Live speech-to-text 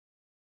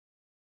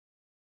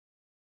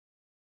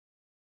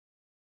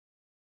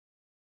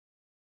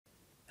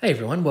Hey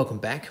everyone, welcome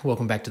back.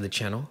 Welcome back to the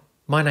channel.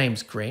 My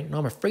name's Grant and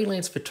I'm a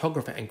freelance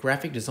photographer and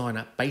graphic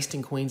designer based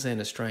in Queensland,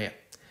 Australia.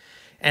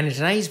 And in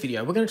today's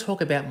video, we're going to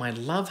talk about my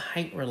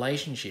love-hate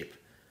relationship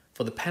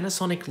for the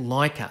Panasonic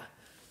Leica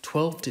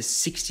 12 to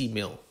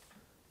 60mm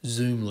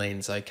zoom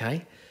lens,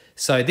 okay?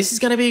 So this is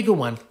going to be a good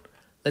one.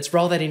 Let's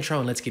roll that intro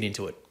and let's get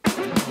into it.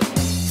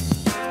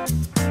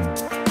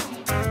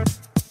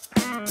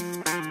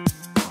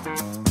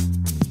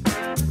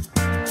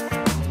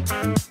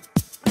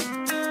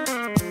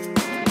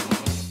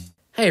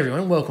 Hey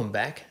everyone, welcome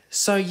back.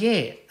 So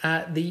yeah,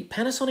 the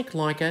Panasonic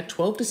Leica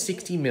 12 to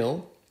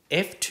 60mm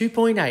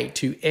f2.8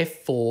 to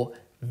f4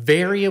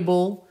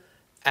 variable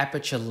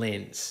aperture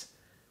lens.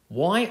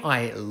 Why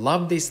I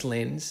love this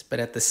lens, but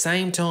at the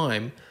same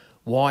time,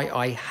 why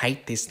I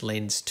hate this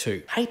lens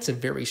too. Hate's a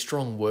very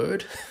strong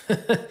word,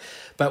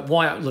 but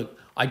look,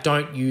 I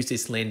don't use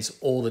this lens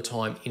all the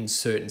time in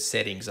certain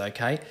settings,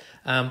 okay?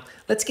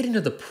 Let's get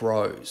into the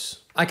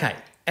pros. Okay,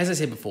 as I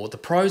said before, the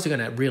pros are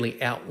gonna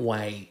really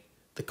outweigh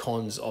the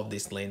cons of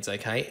this lens,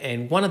 okay?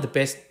 And one of the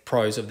best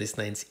pros of this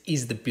lens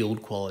is the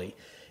build quality.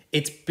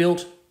 It's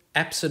built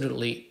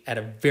absolutely at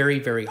a very,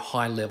 very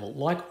high level.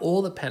 Like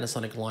all the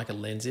Panasonic Leica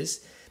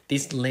lenses,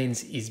 this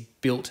lens is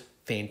built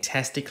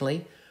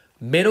fantastically.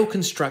 Metal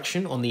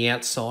construction on the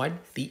outside.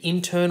 The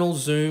internal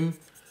zoom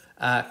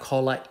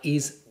collar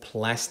is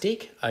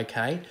plastic,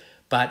 okay?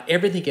 But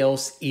everything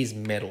else is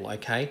metal,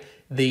 okay?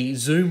 The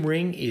zoom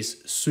ring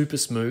is super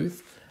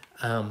smooth.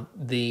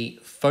 The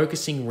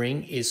focusing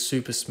ring is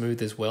super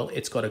smooth as well.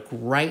 It's got a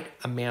great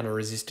amount of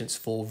resistance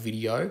for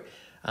video.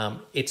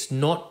 It's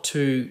not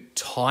too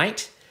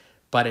tight,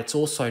 but it's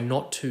also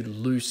not too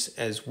loose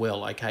as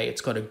well, okay? It's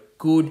got a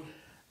good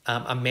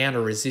amount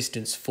of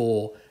resistance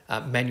for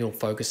manual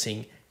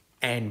focusing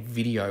and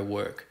video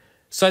work.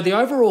 So the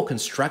overall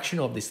construction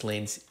of this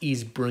lens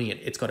is brilliant.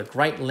 It's got a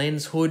great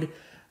lens hood.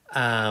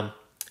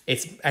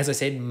 It's, as I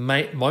said,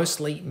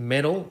 mostly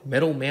metal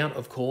mount,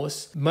 of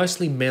course,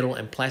 mostly metal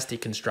and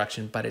plastic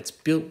construction, but it's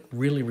built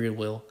really, really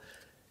well.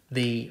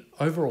 The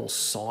overall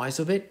size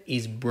of it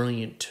is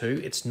brilliant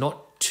too. It's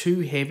not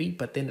too heavy,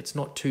 but then it's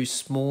not too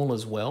small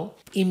as well.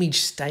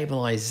 Image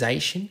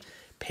stabilization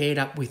paired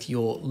up with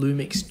your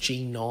Lumix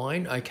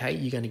G9, okay,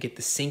 you're going to get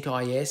the Sync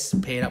IS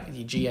paired up with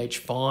your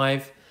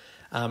GH5.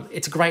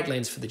 It's a great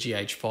lens for the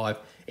GH5.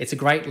 It's a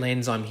great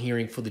lens, I'm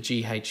hearing, for the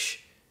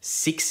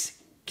GH6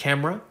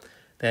 camera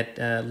that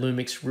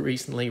Lumix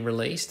recently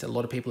released. A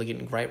lot of people are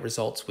getting great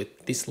results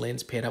with this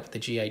lens paired up with the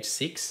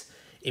GH6.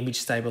 Image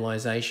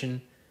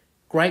stabilization,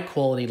 great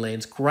quality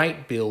lens,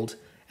 great build.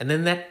 And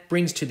then that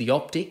brings to the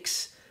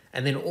optics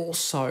and then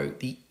also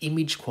the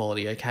image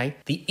quality, okay?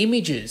 The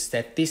images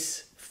that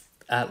this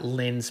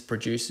lens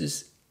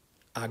produces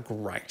are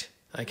great,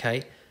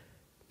 okay?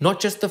 Not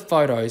just the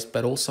photos,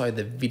 but also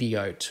the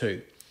video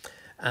too.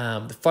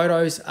 The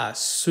photos are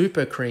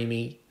super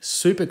creamy,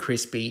 super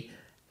crispy.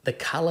 The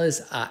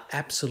colors are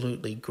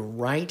absolutely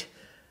great.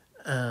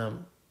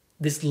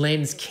 This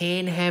lens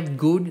can have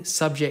good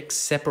subject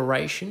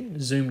separation,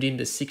 zoomed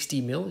into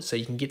 60mm, so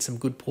you can get some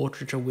good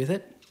portraiture with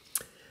it.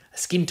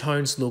 Skin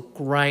tones look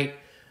great.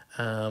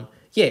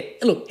 Yeah,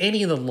 look,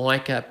 any of the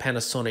Leica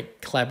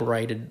Panasonic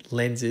collaborated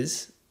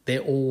lenses,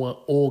 they're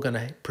all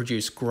gonna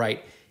produce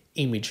great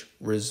image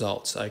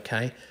results,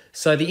 okay?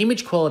 So the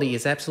image quality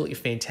is absolutely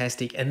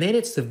fantastic, and then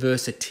it's the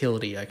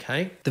versatility,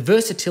 okay? The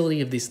versatility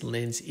of this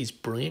lens is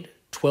brilliant.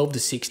 12 to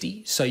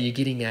 60, so you're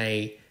getting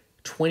a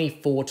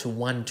 24 to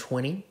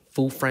 120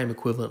 full frame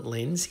equivalent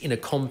lens in a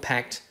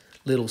compact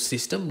little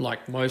system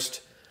like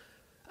most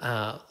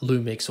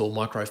Lumix or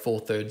Micro Four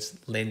Thirds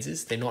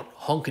lenses. They're not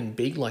honking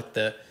big like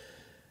the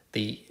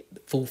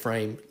full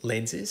frame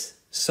lenses.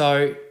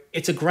 So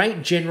it's a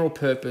great general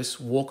purpose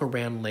walk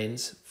around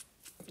lens.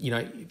 You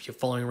know, if you're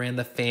following around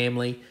the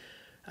family,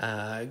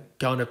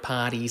 going to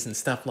parties and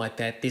stuff like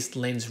that, this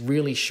lens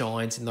really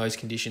shines in those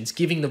conditions,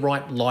 giving the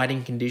right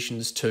lighting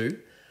conditions too.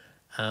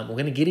 We're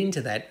going to get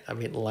into that a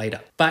bit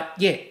later. But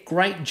yeah,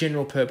 great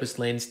general purpose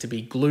lens to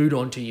be glued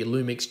onto your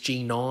Lumix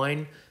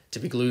G9, to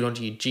be glued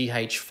onto your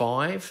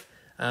GH5.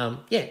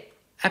 Yeah,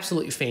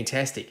 absolutely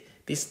fantastic.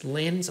 This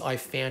lens I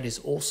found is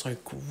also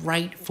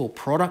great for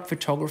product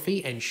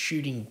photography and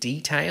shooting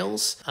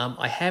details.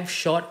 I've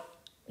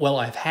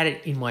had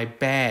it in my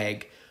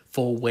bag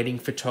for wedding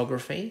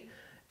photography.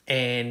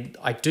 And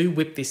I do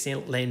whip this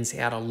lens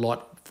out a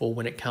lot for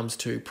when it comes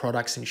to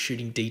products and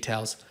shooting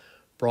details,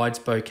 brides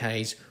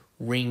bouquets,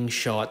 ring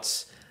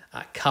shots,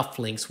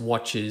 cufflinks,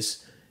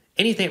 watches,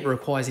 anything that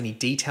requires any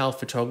detail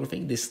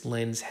photography, this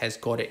lens has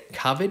got it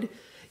covered.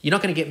 You're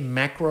not going to get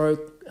macro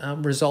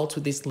results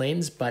with this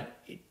lens, but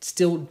it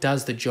still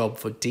does the job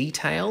for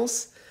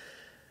details.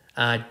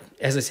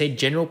 As I said,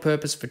 general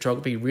purpose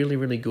photography, really,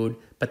 really good.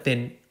 But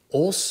then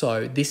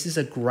also, this is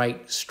a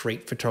great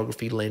street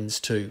photography lens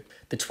too.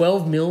 The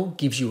 12mm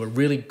gives you a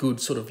really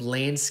good sort of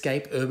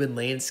landscape, urban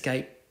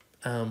landscape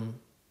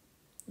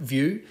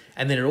view.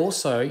 And then it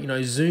also, you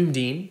know, zoomed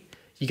in,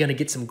 you're going to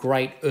get some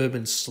great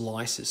urban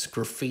slices,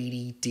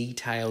 graffiti,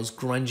 details,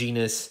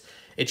 grunginess.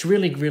 It's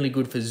really, really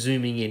good for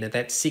zooming in at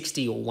that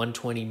 60 or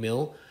 120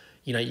 mil.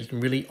 You know, you can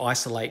really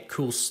isolate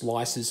cool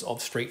slices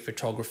of street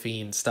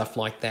photography and stuff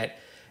like that.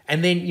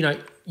 And then, you know,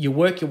 you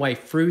work your way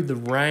through the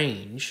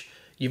range.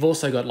 You've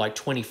also got like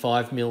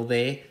 25 mil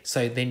there.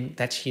 So then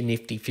that's your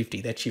nifty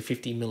 50. That's your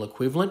 50 mil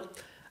equivalent.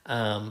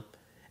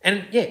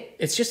 And yeah,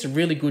 it's just a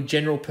really good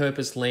general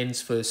purpose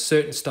lens for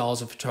certain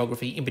styles of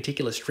photography, in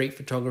particular street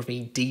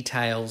photography,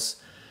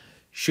 details,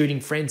 shooting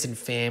friends and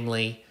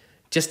family,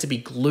 just to be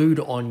glued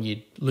on your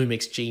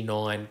Lumix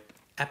G9.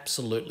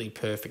 Absolutely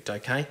perfect,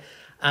 okay?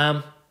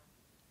 And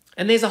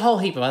there's a whole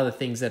heap of other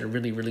things that are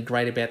really, really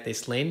great about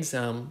this lens.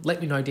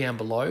 Let me know down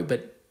below,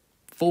 but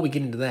before we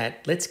get into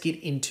that, let's get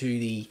into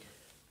the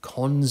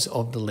cons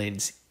of the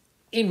lens,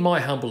 in my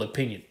humble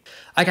opinion.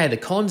 Okay, the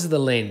cons of the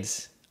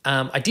lens.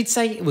 I did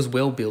say it was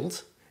well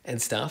built and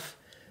stuff,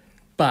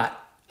 but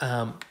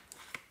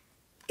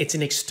it's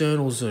an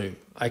external zoom,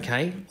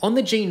 okay? On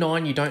the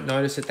G9, you don't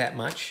notice it that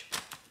much,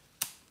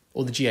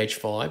 or the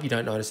GH5, you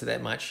don't notice it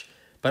that much.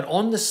 But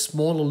on the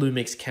smaller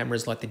Lumix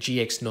cameras like the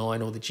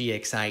GX9 or the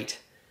GX8,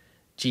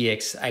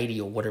 GX80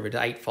 or whatever it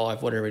is,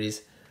 85, whatever it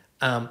is,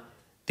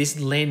 this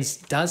lens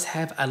does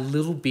have a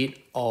little bit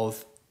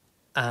of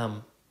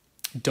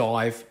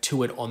dive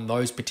to it on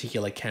those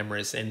particular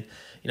cameras. And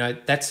you know,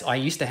 I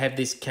used to have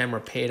this camera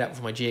paired up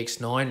with my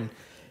GX9, and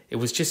it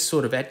was just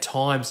sort of at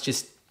times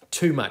just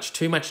too much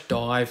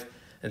dive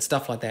and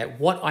stuff like that.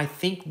 What I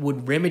think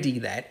would remedy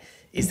that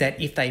is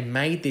that if they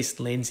made this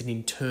lens an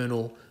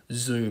internal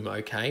zoom,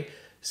 okay?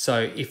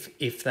 So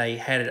if they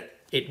had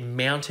it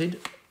mounted,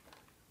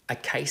 a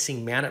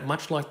casing mounted,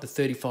 much like the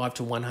 35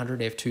 to 100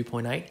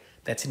 f2.8,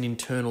 that's an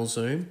internal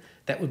zoom.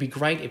 That would be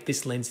great if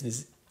this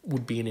lens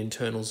would be an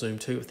internal zoom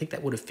too. I think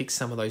that would have fixed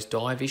some of those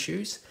dive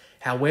issues.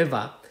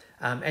 However,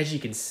 as you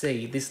can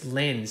see, this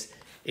lens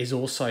is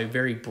also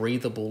very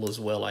breathable as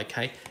well,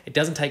 okay? It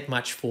doesn't take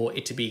much for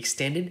it to be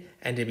extended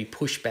and to be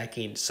pushed back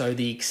in. So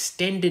the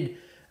extended,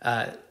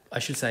 I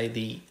should say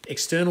the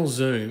external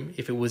zoom,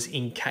 if it was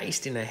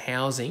encased in a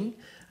housing,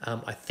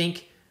 I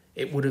think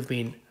it would have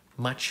been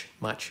much,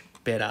 much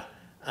better.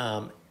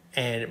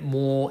 And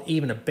more,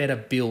 even a better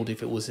build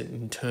if it was an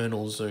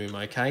internal zoom,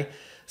 okay?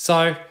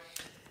 So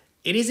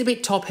it is a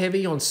bit top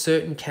heavy on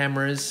certain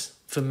cameras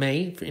for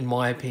me, in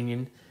my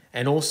opinion.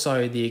 And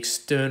also the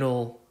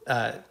external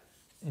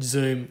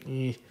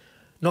zoom,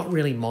 not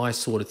really my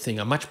sort of thing.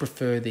 I much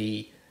prefer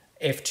the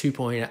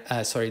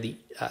the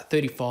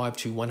 35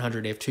 to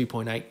 100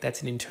 f2.8.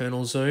 That's an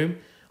internal zoom.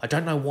 I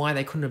don't know why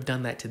they couldn't have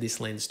done that to this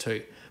lens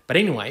too. But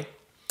anyway,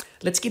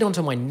 let's get on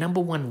to my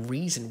number one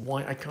reason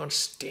why I can't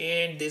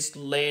stand this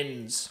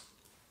lens.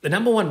 The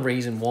number one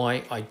reason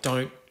why I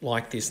don't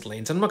like this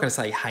lens, and I'm not going to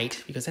say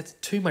hate because that's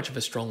too much of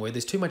a strong word.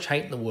 There's too much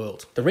hate in the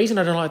world. The reason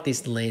I don't like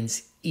this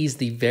lens is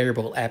the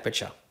variable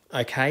aperture,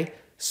 okay?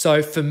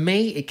 So for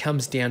me, it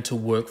comes down to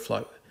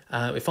workflow.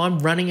 If I'm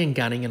running and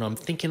gunning and I'm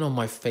thinking on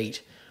my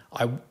feet,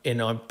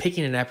 and I'm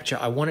picking an aperture,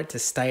 I want it to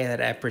stay at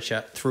that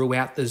aperture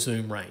throughout the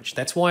zoom range.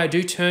 That's why I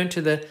do turn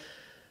to the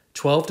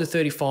 12 to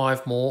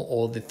 35 more,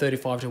 or the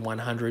 35 to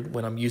 100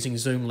 when I'm using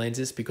zoom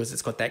lenses, because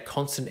it's got that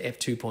constant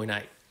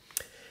f2.8.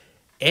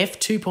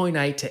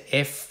 f2.8 to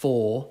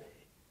f4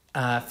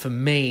 for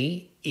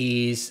me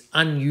is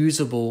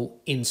unusable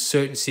in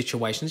certain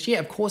situations. Yeah,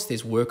 of course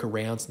there's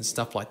workarounds and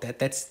stuff like that.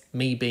 That's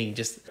me being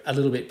just a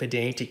little bit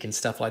pedantic and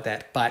stuff like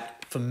that.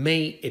 But for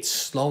me, it's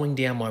slowing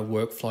down my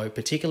workflow,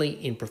 particularly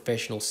in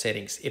professional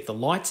settings. If the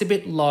light's a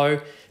bit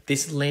low,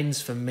 this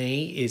lens for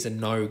me is a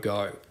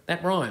no-go.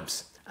 That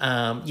rhymes.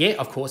 Yeah,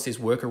 of course there's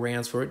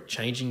workarounds for it,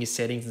 changing your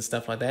settings and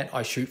stuff like that.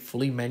 I shoot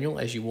fully manual,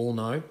 as you all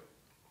know.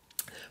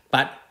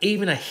 But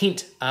even a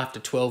hint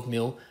after 12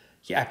 mil,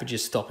 your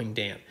aperture's stopping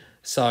down.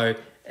 So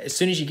as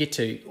soon as you get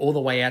to all the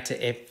way out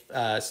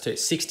to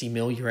 60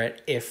 mil, you're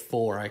at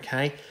f4,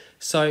 okay?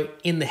 So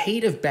in the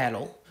heat of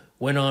battle,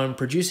 when I'm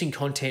producing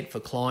content for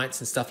clients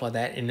and stuff like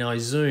that, and I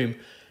zoom,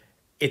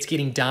 it's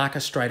getting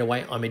darker straight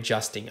away, I'm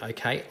adjusting,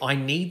 okay? I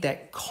need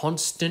that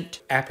constant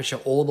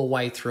aperture all the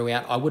way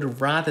throughout. I would have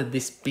rather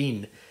this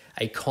been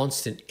a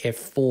constant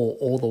f4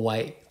 all the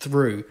way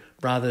through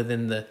rather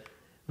than the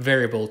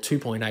variable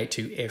 2.8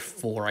 to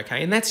f4,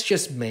 okay? And that's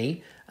just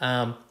me.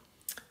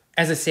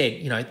 As I said,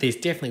 you know, there's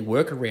definitely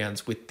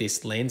workarounds with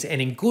this lens,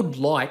 and in good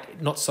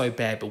light, not so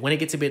bad, but when it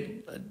gets a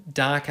bit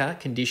darker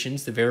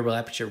conditions, the variable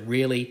aperture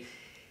really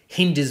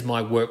hinders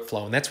my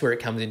workflow, and that's where it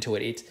comes into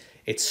it.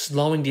 It's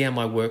slowing down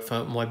my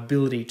workflow, my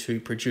ability to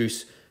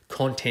produce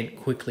content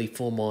quickly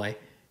for my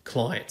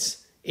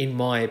clients, in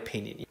my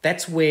opinion.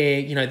 That's where,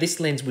 you know, this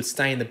lens would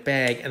stay in the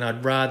bag, and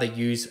I'd rather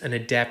use an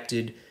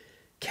adapted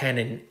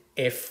Canon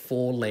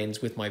f4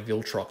 lens with my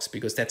Viltrox,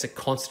 because that's a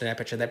constant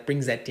aperture. That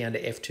brings that down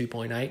to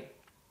f2.8.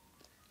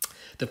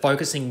 The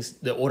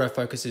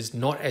autofocus is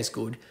not as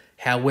good.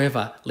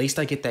 However, at least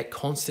I get that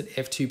constant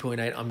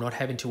f2.8. I'm not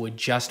having to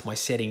adjust my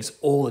settings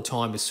all the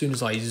time as soon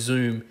as I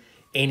zoom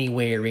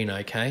anywhere in,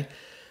 okay?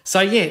 So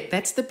yeah,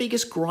 that's the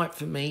biggest gripe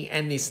for me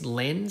and this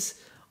lens.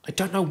 I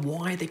don't know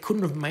why they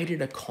couldn't have made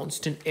it a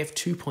constant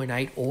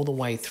f2.8 all the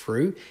way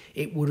through.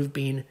 It would have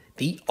been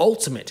the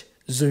ultimate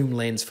zoom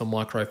lens for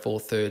Micro Four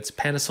Thirds.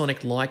 Panasonic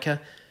Leica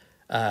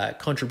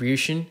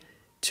contribution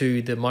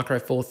to the Micro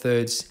Four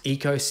Thirds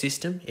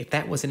ecosystem. If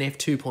that was an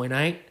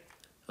f2.8,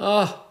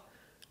 oh,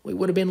 we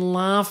would have been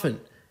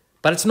laughing.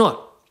 But it's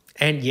not.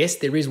 And yes,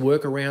 there is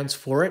workarounds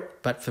for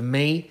it, but for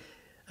me,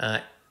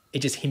 it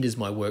just hinders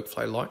my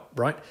workflow,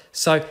 right?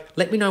 So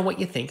let me know what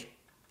you think.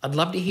 I'd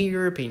love to hear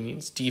your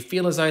opinions. Do you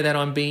feel as though that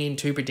I'm being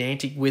too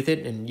pedantic with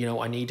it and, you know,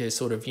 I need to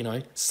sort of, you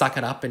know, suck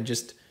it up and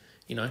just,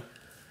 you know,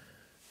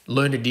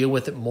 learn to deal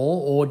with it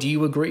more? Or do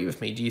you agree with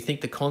me? Do you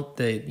think the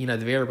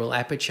variable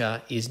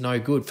aperture is no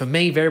good? For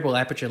me, variable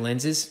aperture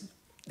lenses,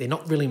 they're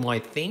not really my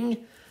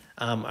thing.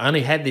 I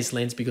only had this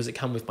lens because it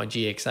came with my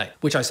GX8,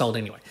 which I sold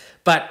anyway.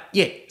 But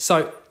yeah,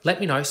 so let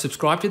me know,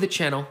 subscribe to the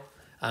channel.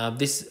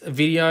 This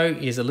video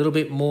is a little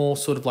bit more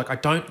sort of like, I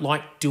don't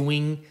like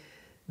doing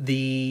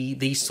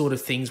these sort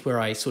of things where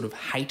I sort of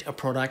hate a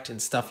product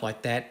and stuff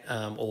like that,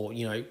 or,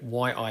 you know,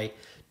 why I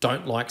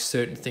don't like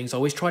certain things. I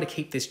always try to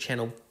keep this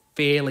channel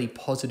fairly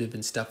positive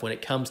and stuff when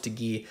it comes to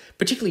gear,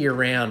 particularly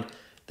around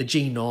the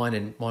G9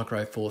 and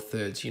Micro Four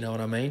Thirds, you know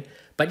what I mean?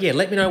 But yeah,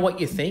 let me know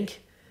what you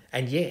think.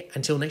 And yeah,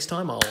 until next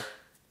time, I'll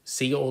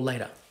see you all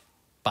later.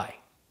 Bye.